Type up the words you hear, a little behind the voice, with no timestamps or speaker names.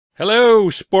Hello,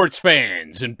 sports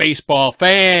fans and baseball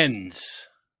fans.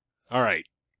 All right,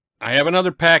 I have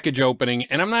another package opening,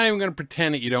 and I'm not even going to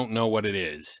pretend that you don't know what it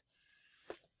is.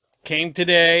 Came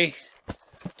today.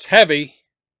 It's heavy,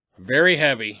 very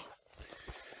heavy,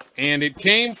 and it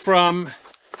came from,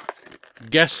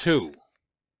 guess who?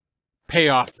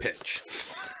 Payoff Pitch.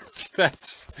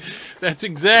 That's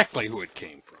exactly who it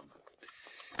came from.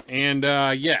 And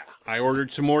yeah, I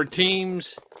ordered some more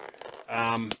teams.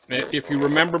 If you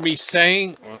remember me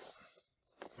saying, well,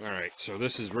 all right, so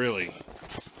this is going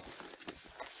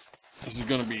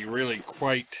to be really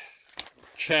quite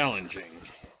challenging.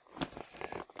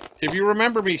 If you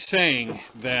remember me saying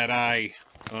that I,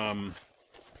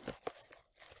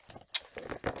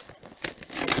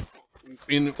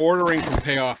 in ordering from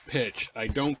Payoff Pitch, I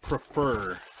don't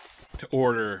prefer to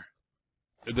order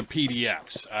the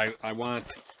PDFs. I want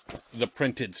the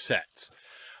printed sets.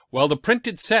 Well, the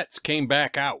printed sets came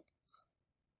back out,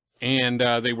 and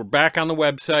they were back on the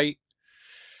website,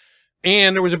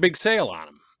 and there was a big sale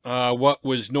on them. What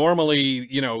was normally,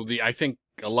 you know, I think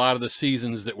a lot of the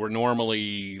seasons that were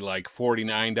normally like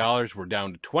 $49 were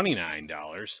down to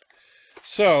 $29.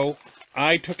 So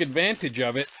I took advantage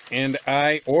of it, and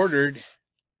I ordered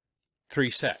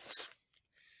 3 sets.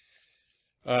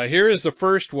 Here is the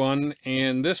first one,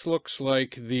 and this looks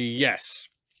like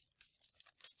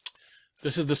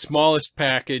this is the smallest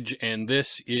package, and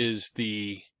this is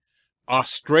the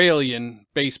Australian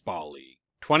Baseball League,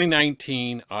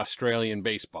 2019 Australian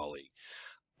Baseball League.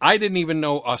 I didn't even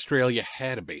know Australia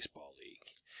had a baseball league.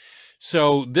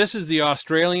 So this is the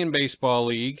Australian Baseball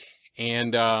League,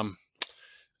 and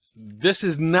this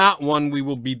is not one we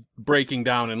will be breaking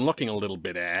down and looking a little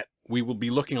bit at. We will be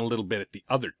looking a little bit at the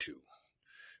other two,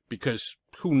 because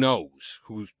who knows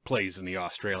who plays in the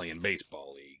Australian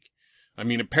Baseball League. I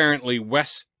mean, apparently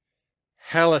Wes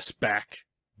Hellesbeck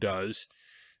does,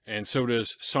 and so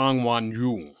does Song Wan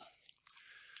Jung.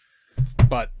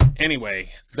 But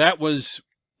anyway, that was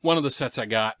one of the sets I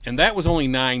got, and that was only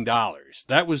 $9.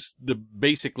 That was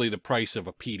basically the price of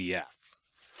a PDF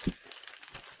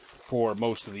for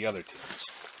most of the other teams.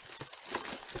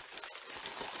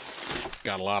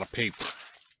 Got a lot of paper.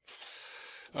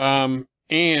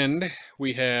 And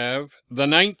we have the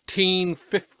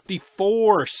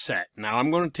 1954 set. Now, I'm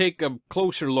going to take a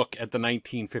closer look at the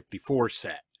 1954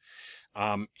 set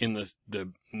in the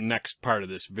next part of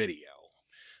this video.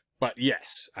 But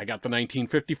yes, I got the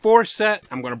 1954 set.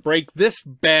 I'm going to break this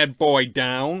bad boy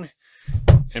down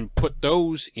and put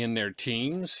those in their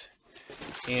teams.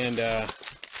 And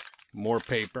more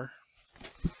paper.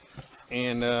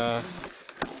 And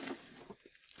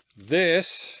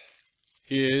this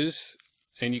is...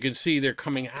 And you can see they're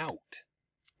coming out.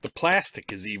 The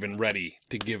plastic is even ready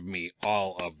to give me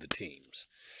all of the teams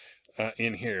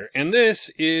in here. And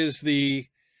this is the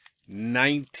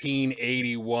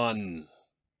 1981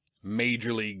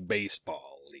 Major League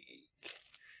Baseball League.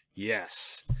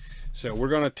 Yes. So we're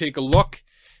going to take a look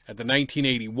at the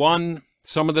 1981,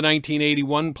 some of the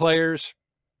 1981 players.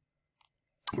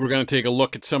 We're going to take a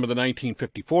look at some of the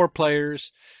 1954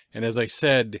 players. And as I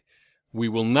said, we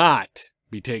will not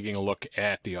be taking a look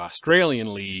at the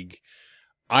Australian League.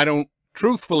 I don't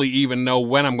truthfully even know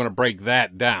when I'm going to break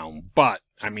that down, but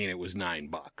I mean, it was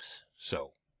 $9,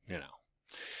 so you know.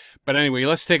 But anyway,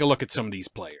 let's take a look at some of these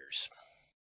players.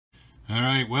 All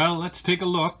right, well, let's take a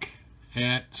look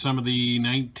at some of the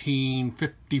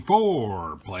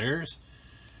 1954 players.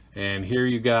 And here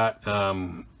you got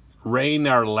Ray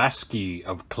Narleski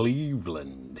of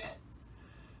Cleveland,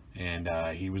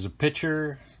 and he was a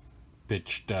pitcher.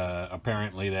 Pitched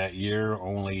apparently that year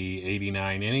only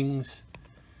 89 innings.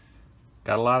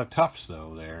 Got a lot of toughs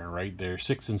though there, right there,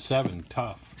 6 and 7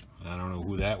 tough. I don't know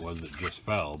who that was that just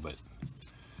fell, but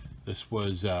this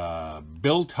was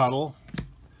Bill Tuttle.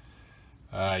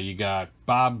 You got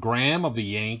Bob Grimm of the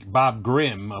Yankees.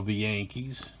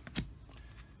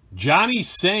 Johnny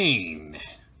Sane,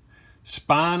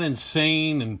 Spawn and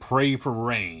Sane and Pray for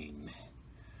Rain.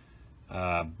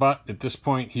 But at this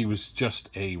point, he was just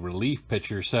a relief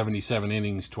pitcher, 77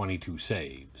 innings, 22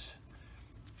 saves.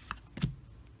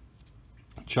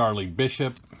 Charlie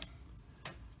Bishop.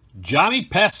 Johnny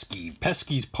Pesky,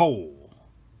 Pesky's Pole.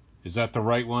 Is that the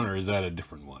right one, or is that a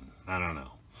different one? I don't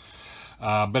know.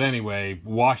 But anyway,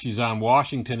 he's on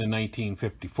Washington in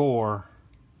 1954.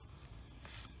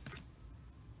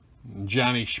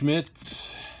 Johnny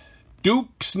Schmitz.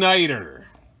 Duke Snyder.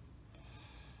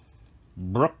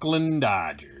 Brooklyn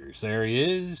Dodgers. There he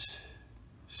is.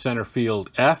 Center field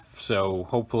F. So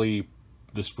hopefully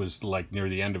this was like near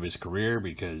the end of his career,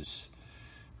 because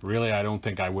really I don't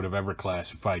think I would have ever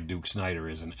classified Duke Snyder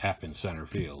as an F in center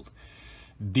field.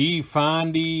 D.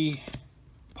 Fondy,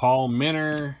 Paul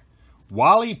Minner,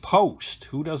 Wally Post.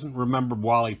 Who doesn't remember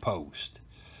Wally Post?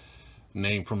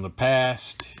 Name from the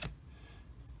past.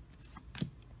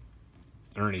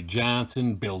 Ernie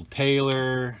Johnson, Bill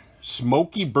Taylor,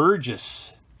 Smokey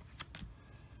Burgess,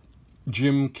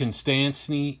 Jim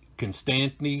Constantine,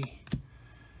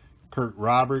 Kurt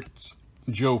Roberts,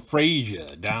 Joe Frazier,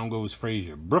 down goes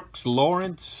Frazier, Brooks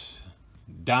Lawrence,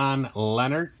 Don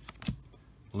Lenhart,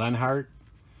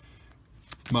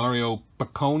 Mario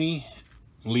Piccone,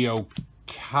 Leo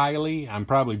Kiley, I'm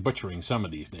probably butchering some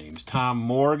of these names, Tom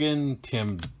Morgan,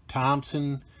 Tim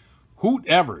Thompson, Hoot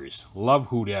Evers, love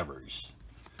Hoot Evers.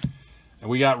 And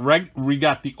we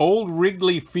got the old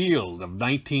Wrigley Field of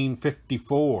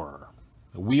 1954.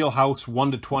 The wheelhouse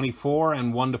 1-24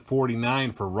 and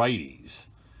 1-49 for righties.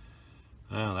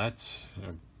 Well, that's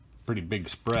a pretty big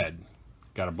spread.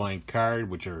 Got a blank card,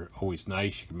 which are always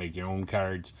nice. You can make your own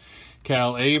cards.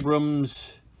 Cal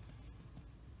Abrams.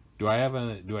 Do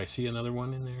I see another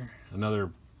one in there? Another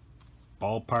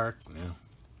ballpark?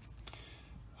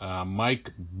 No. Mike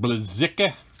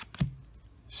Blazicka.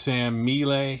 Sam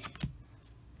Mealy.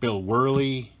 Bill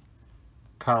Worley,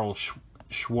 Carl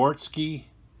Schwartzky,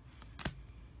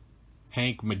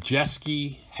 Hank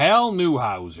Majeski, Hal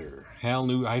Newhouser.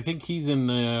 I think he's in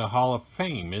the Hall of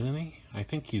Fame, isn't he? I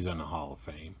think he's in the Hall of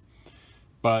Fame.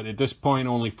 But at this point,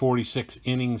 only 46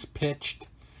 innings pitched.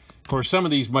 Of course, some of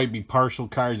these might be partial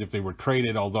cards if they were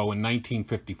traded, although in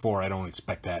 1954, I don't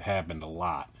expect that happened a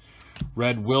lot.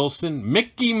 Red Wilson,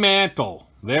 Mickey Mantle.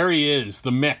 There he is,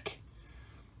 the Mick.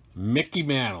 Mickey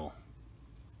Mantle.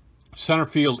 Center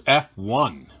field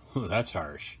F1. Ooh, that's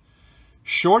harsh.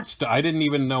 Shortstop. I didn't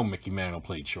even know Mickey Mantle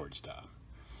played shortstop.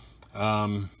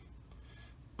 But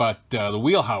the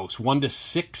wheelhouse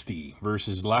 1-60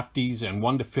 versus lefties and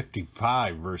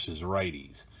 1-55 versus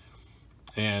righties.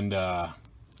 And the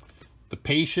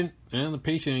patient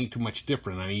ain't too much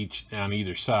different on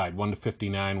either side.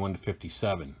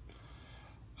 1-59,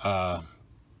 1-57.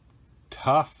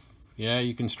 Tough. Yeah,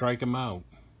 you can strike him out.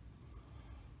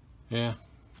 Yeah.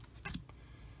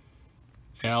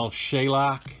 Al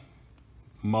Shaylock,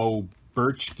 Mo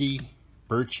Birchie,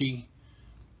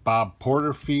 Bob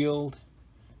Porterfield,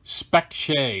 Spec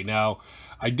Shea. Now,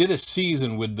 I did a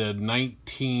season with the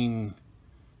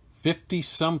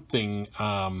 1950-something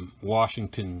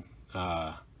Washington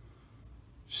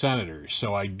Senators,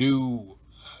 so I do.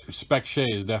 Spec Shea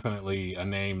is definitely a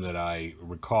name that I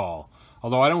recall,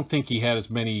 although I don't think he had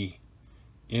as many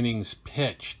innings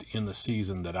pitched in the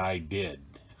season that I did.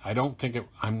 I don't think it,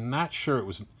 I'm not sure it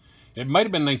was, it might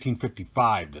have been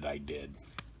 1955 that I did.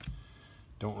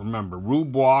 Don't remember.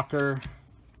 Rube Walker,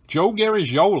 Joe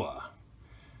Garagiola,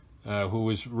 who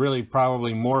was really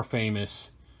probably more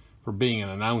famous for being an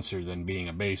announcer than being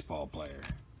a baseball player.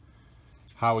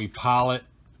 Howie Pollitt,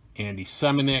 Andy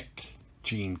Semenick,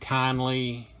 Gene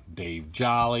Conley, Dave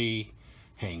Jolly,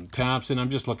 Hank Thompson. I'm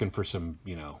just looking for some,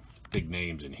 big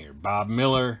names in here. Bob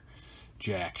Miller,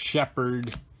 Jack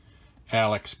Shepard,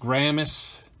 Alex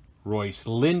Grammis, Royce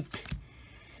Lint.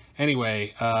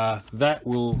 Anyway, I'm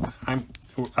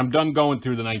done going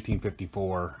through the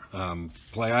 1954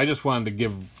 play. I just wanted to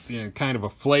give kind of a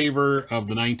flavor of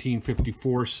the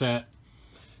 1954 set,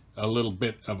 a little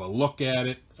bit of a look at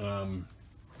it, and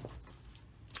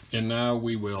now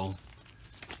we will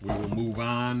move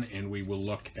on and we will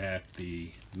look at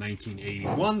the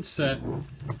 1981 set,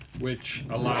 which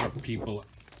a lot of people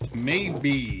may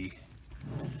be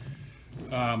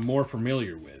more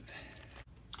familiar with.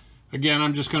 Again,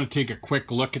 I'm just going to take a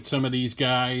quick look at some of these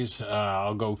guys.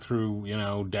 I'll go through,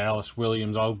 Dallas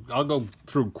Williams. I'll go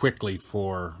through quickly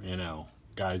for,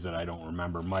 guys that I don't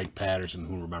remember. Mike Patterson,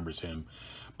 who remembers him?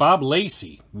 Bob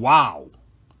Lacey. Wow.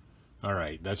 All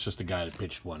right, that's just a guy that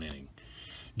pitched one inning.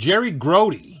 Jerry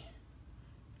Grody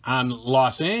on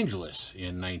Los Angeles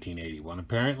in 1981,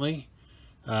 apparently.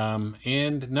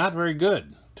 And not very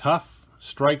good. Tough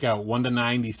strikeout,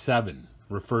 1-97.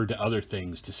 Referred to other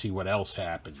things to see what else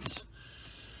happens.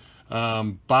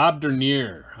 Bob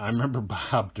Dernier. I remember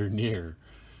Bob Dernier.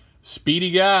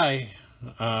 Speedy guy.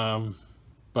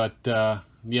 But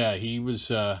yeah, he was,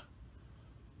 he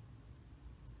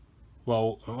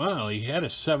had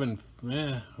a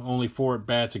only 4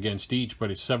 at-bats against each,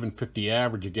 but his 750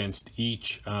 average against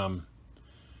each. So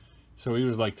he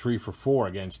was like 3 for 4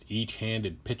 against each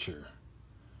handed pitcher.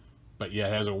 But yeah,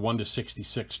 has a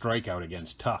 1-66 strikeout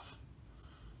against tough.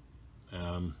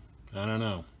 I don't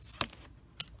know.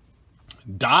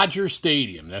 Dodger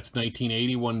Stadium. That's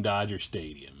 1981 Dodger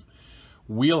Stadium.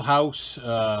 Wheelhouse,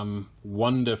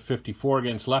 1-54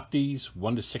 against lefties,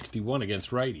 1-61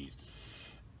 against righties.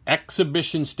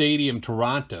 Exhibition Stadium,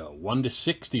 Toronto,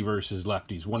 1-60 versus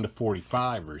lefties,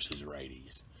 1-45 versus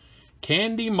righties.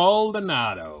 Candy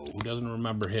Maldonado, who doesn't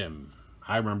remember him?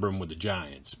 I remember him with the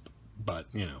Giants, but,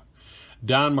 you know.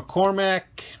 Don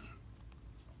McCormack,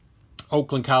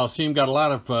 Oakland Coliseum, got a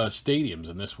lot of stadiums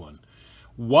in this one.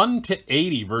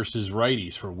 1-80 versus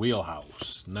righties for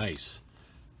Wheelhouse. Nice.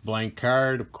 Blank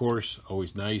card, of course,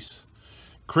 always nice.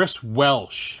 Chris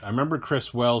Welsh. I remember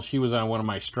Chris Welsh. He was on one of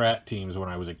my strat teams when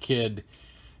I was a kid.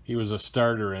 He was a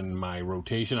starter in my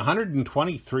rotation.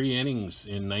 123 innings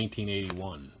in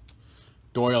 1981.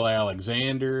 Doyle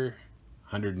Alexander,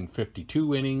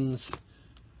 152 innings.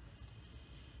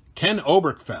 Ken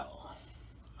Oberkfell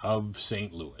of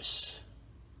St. Louis.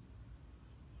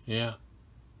 Yeah.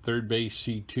 Third base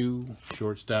C2,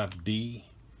 shortstop D.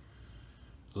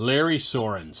 Larry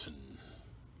Sorensen,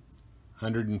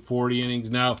 140 innings.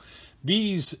 Now,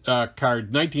 these cards,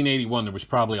 1981, there was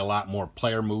probably a lot more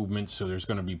player movement, so there's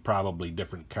going to be probably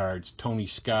different cards. Tony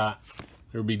Scott,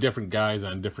 there will be different guys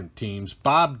on different teams.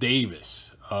 Bob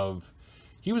Davis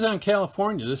he was on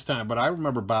California this time, but I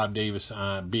remember Bob Davis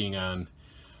being on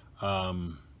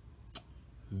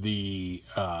the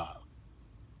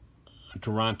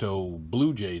Toronto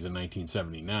Blue Jays in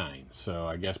 1979. So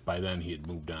I guess by then he had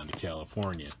moved on to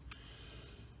California.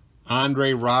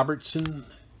 Andre Robertson,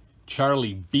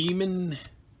 Charlie Beeman,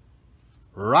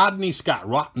 Rodney Scott,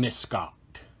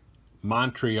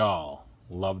 Montreal.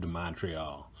 Loved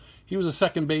Montreal. He was a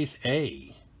second base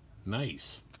A.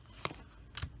 Nice.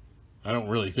 I don't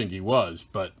really think he was,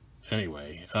 but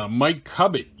anyway. Mike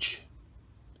Cubbage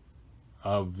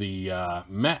of the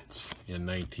Mets in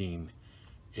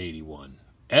 1981.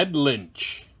 Ed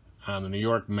Lynch on the New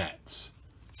York Mets.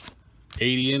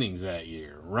 80 innings that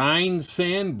year. Ryne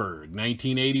Sandberg,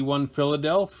 1981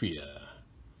 Philadelphia.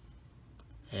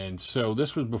 And so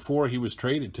this was before he was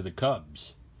traded to the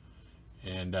Cubs.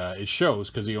 And it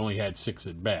shows because he only had 6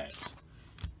 at-bats.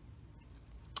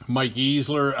 Mike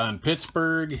Easler on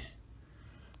Pittsburgh.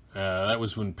 That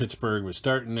was when Pittsburgh was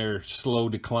starting their slow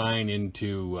decline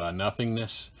into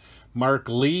nothingness. Mark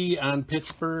Lee on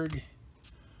Pittsburgh.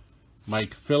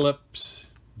 Mike Phillips.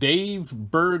 Dave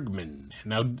Bergman.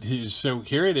 Now, so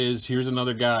here it is. Here's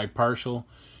another guy, partial.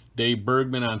 Dave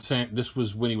Bergman on this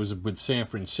was when he was with San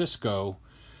Francisco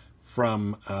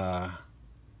from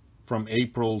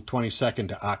April 22nd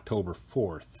to October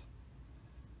 4th.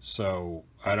 So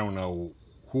I don't know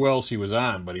who else he was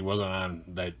on, but he wasn't on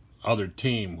that other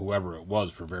team, whoever it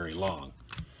was, for very long.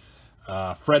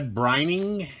 Fred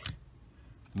Brining,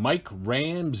 Mike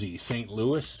Ramsey, St.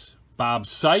 Louis. Bob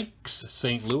Sykes,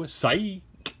 St. Louis. Psych.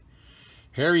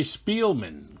 Harry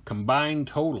Spielman, combined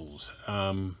totals.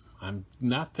 I'm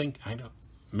not thinking, I don't,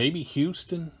 maybe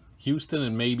Houston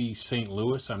and maybe St.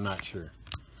 Louis, I'm not sure.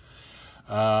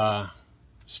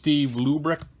 Steve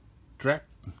Lubrick,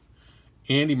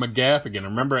 Andy McGaffigan, I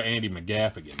remember Andy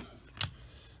McGaffigan.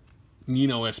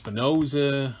 Nino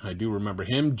Espinoza, I do remember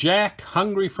him. Jack,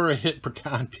 hungry for a hit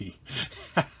Perconti.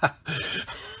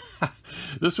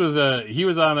 This was he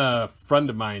was on a friend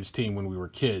of mine's team when we were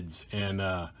kids, and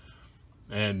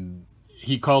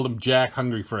he called him Jack,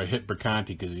 hungry for a hit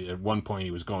Perconti, because at one point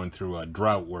he was going through a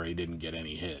drought where he didn't get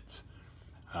any hits.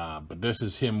 But this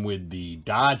is him with the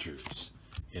Dodgers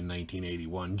in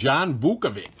 1981. John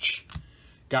Vukovich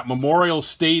got Memorial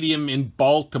Stadium in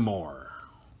Baltimore.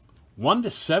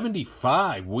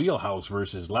 1-75 Wheelhouse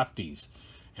versus lefties,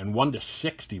 and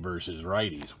 1-60 versus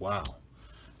righties. Wow.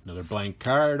 Another blank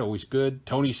card, always good.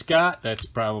 Tony Scott, that's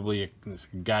probably a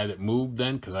guy that moved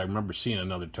then, because I remember seeing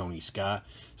another Tony Scott.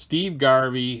 Steve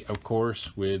Garvey, of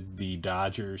course, with the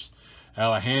Dodgers.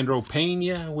 Alejandro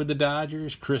Pena with the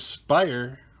Dodgers. Chris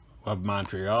Spire of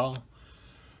Montreal.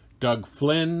 Doug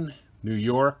Flynn, New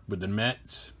York, with the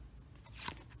Mets.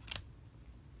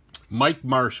 Mike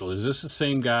Marshall, is this the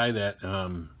same guy that,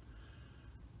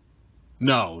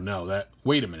 no,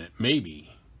 wait a minute,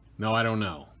 maybe. No, I don't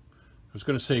know. I was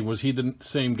going to say, was he the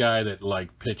same guy that,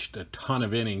 like, pitched a ton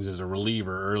of innings as a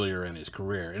reliever earlier in his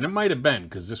career? And it might have been,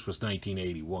 because this was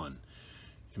 1981.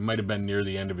 It might have been near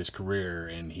the end of his career,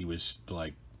 and he was,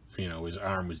 like, you know, his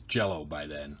arm was jello by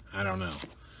then. I don't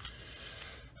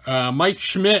know. Mike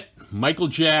Schmidt, Michael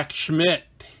Jack Schmidt.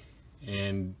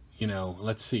 And, you know,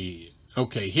 let's see.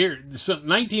 Okay, here, so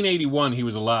 1981, he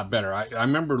was a lot better. I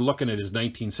remember looking at his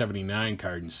 1979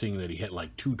 card and seeing that he hit,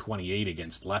 like, 228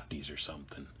 against lefties or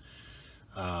something.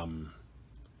 Yeah,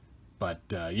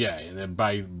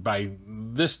 by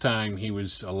this time he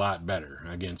was a lot better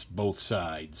against both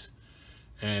sides.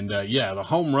 And yeah, the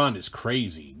home run is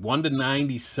crazy.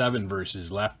 1-97 versus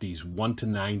lefties,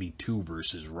 1-92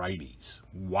 versus righties.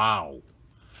 Wow.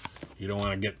 You don't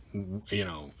want to get, you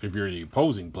know, if you're the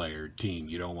opposing player team,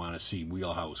 you don't want to see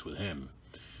wheelhouse with him.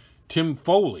 Tim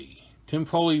Foley. Tim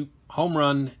Foley, home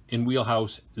run in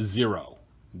wheelhouse, 0.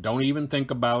 Don't even think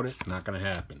about it. Not going to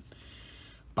happen.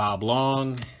 Bob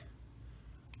Long.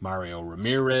 Mario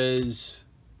Ramirez.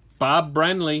 Bob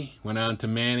Brenly went on to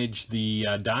manage the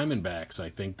Diamondbacks, I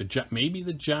think. Maybe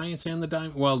the Giants and the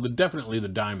Diamondbacks. Well, definitely the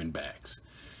Diamondbacks.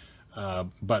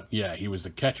 But, yeah, he was the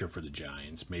catcher for the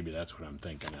Giants. Maybe that's what I'm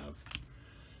thinking of.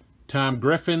 Tom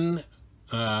Griffin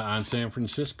on San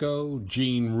Francisco.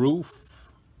 Gene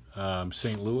Roof,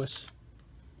 St. Louis.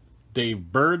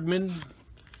 Dave Bergman.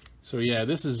 So, yeah,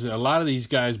 this is a lot of these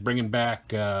guys bringing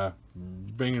back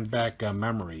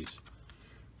memories.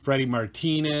 Freddie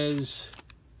Martinez.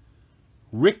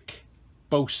 Rick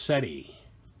Bosetti,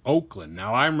 Oakland.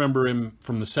 Now, I remember him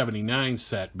from the 79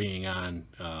 set being on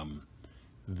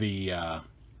the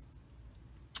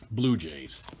Blue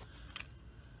Jays.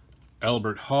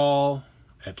 Albert Hall,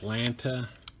 Atlanta,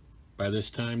 by this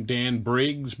time. Dan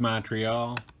Briggs,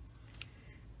 Montreal.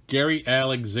 Gary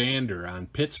Alexander on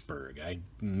Pittsburgh. I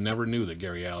never knew that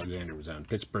Gary Alexander was on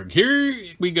Pittsburgh. Here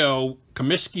we go.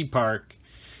 Comiskey Park.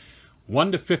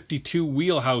 1-52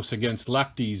 wheelhouse against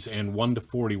lefties and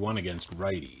 1-41 against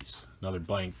righties. Another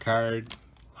blank card.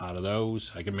 A lot of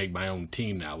those. I can make my own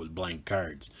team now with blank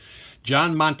cards.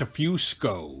 John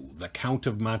Montefusco, the Count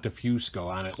of Montefusco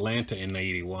on Atlanta in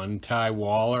 81. Ty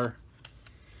Waller.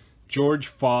 George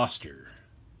Foster.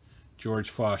 George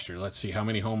Foster. Let's see how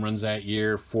many home runs that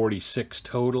year. 46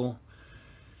 total.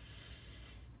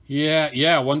 Yeah,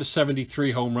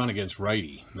 1-73 home run against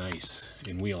righty. Nice.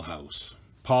 In wheelhouse.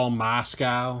 Paul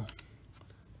Moscow,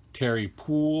 Terry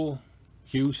Poole,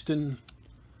 Houston,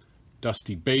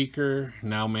 Dusty Baker,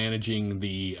 now managing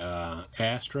the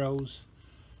Astros,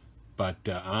 but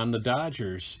on the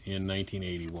Dodgers in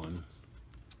 1981.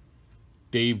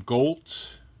 Dave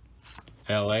Goltz,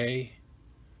 L.A.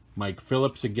 Mike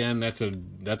Phillips again. That's a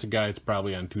guy that's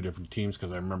probably on 2 different teams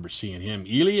because I remember seeing him.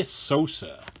 Elias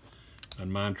Sosa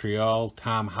on Montreal.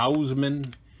 Tom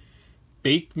Hausman.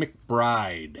 Bake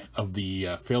McBride of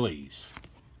the Phillies.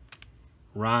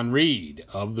 Ron Reed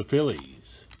of the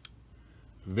Phillies.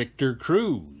 Victor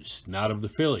Cruz, not of the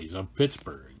Phillies, of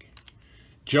Pittsburgh.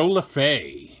 Joe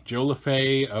LaFay. Joe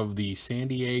LaFay of the San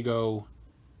Diego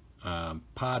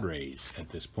Padres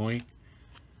at this point.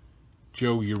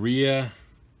 Joe Urea.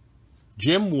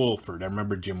 Jim Wolford. I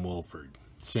remember Jim Wolford.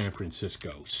 San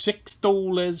Francisco.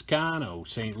 Sixto Lezcano,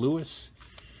 St. Louis.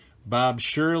 Bob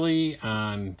Shirley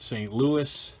on St.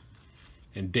 Louis,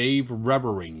 and Dave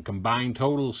Revering, combined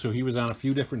totals, so he was on a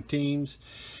few different teams.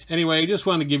 Anyway, I just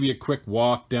wanted to give you a quick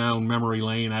walk down memory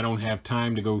lane. I don't have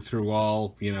time to go through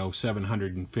all,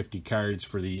 750 cards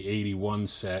for the 81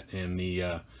 set and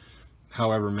the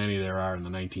however many there are in the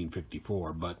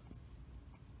 1954, but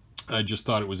I just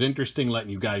thought it was interesting letting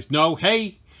you guys know,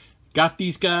 hey, got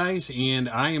these guys, and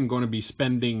I am going to be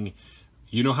spending...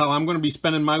 You know how I'm going to be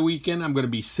spending my weekend? I'm going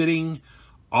to be sitting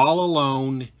all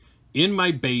alone in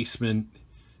my basement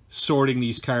sorting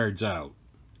these cards out.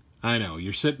 I know,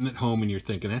 you're sitting at home and you're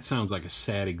thinking, that sounds like a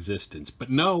sad existence. But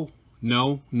no,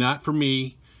 not for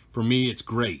me. For me, it's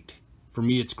great. For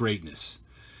me, it's greatness.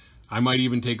 I might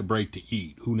even take a break to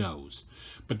eat. Who knows?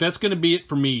 But that's going to be it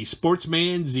for me.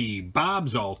 Sportsman Z, Bob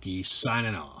Zolke,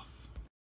 signing off.